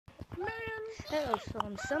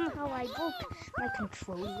Somehow I broke my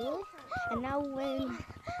controller, and now when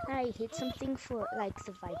I hit something for like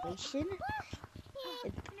the vibration,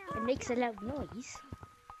 it makes a loud noise.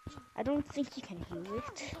 I don't think you can hear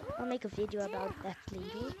it. I'll make a video about that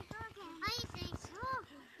later.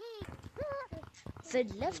 The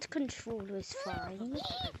left controller is fine.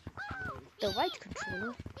 The right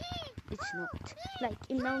controller, it's not. Like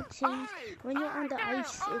in mountains, when you're on the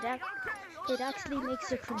ice, it actually makes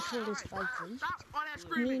the controllers vibrate.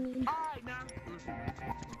 Meaning,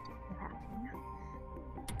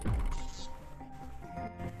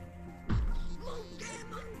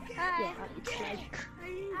 yeah, it's like.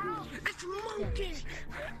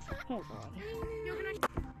 Hold on.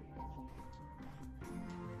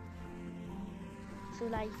 So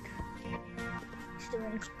like, still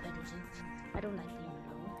competitive. I don't like being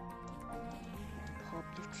alone.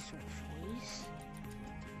 Public surface.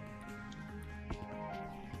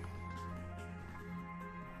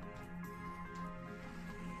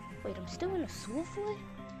 Wait, I'm still in a server?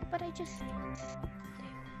 But I just... There.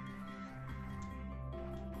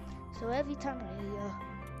 So every time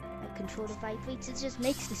I control the vibrates, it just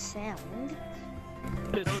makes the sound.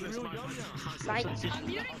 Like, so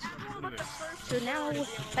now,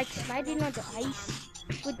 like sliding on the ice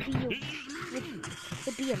would be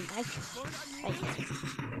a nice, like.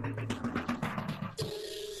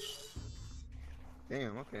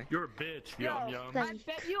 Damn, okay. You're a bitch, Yum Yum. Like, I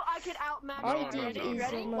bet you I could outmatch all you. I did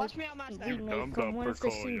is Watch me outmatch them. remake one of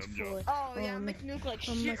the scenes for Oh yeah, I'm making nuke like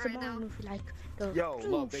shit right now. Like the Yo,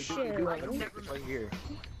 love, they do have a show. difference right here.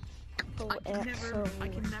 I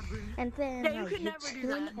can never. And then Yeah, you could never do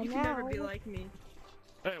that. You could never be like me.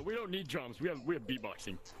 Hey, we don't need drums. We have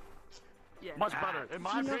beatboxing. Yeah. Much better. In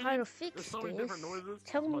my you know how opinion, to fix there's so many this. different noises.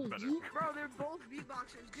 Tell Much me. better. Bro, they're both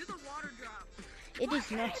beatboxers. Do the water drop. It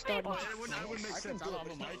is not starting to That wouldn't make sense. I don't have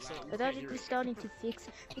a mic, so without it was starting to fix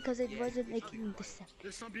because it wasn't making the sound.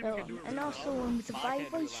 there's some people can do it. And also the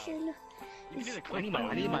vibration is I need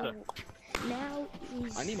my now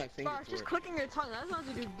is I need my finger Bro, for just it. clicking your tongue. That's not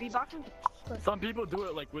to do beatboxing. Some people do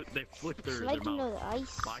it like they flick their sliding on mouth. the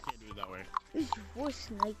ice But I can't do it that way. is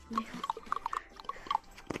worst nightmare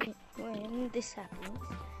when this happens.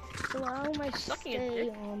 So I might Sucking a stay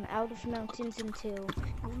dick. out of mountains until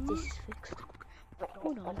this is fixed.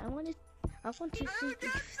 Hold on, I want to see if the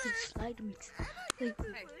slide makes like Hey,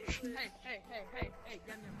 Yum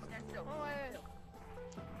Yum, stand still. Oh, wait.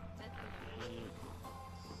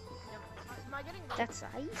 Am I getting that's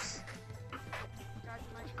ice.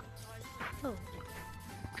 Oh,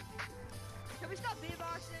 Can we stop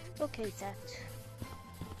beatboxing? okay, that.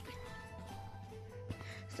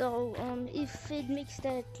 So if it makes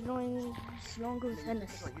that noise longer than a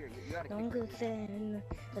second, then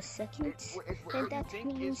that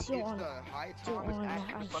means you're on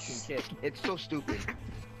ice. It's so stupid.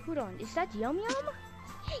 Hold on, is that Yum Yum?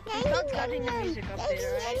 Stop cutting the music up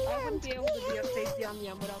there, alright? I wouldn't be able to be a fake Yum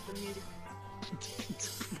Yum without the music.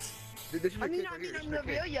 This is I mean, I'm the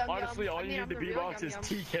real Yum Yum. Honestly, all I you mean, need I'm to the real beatbox Yum is Yum.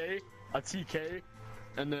 TK, a TK,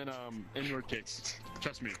 and then inward kicks.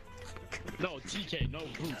 Trust me. No TK, no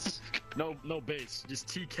boots, no bass, just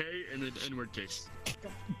TK and then inward kicks.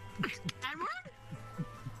 Edward?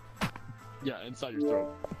 Yeah, inside your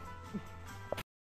throat.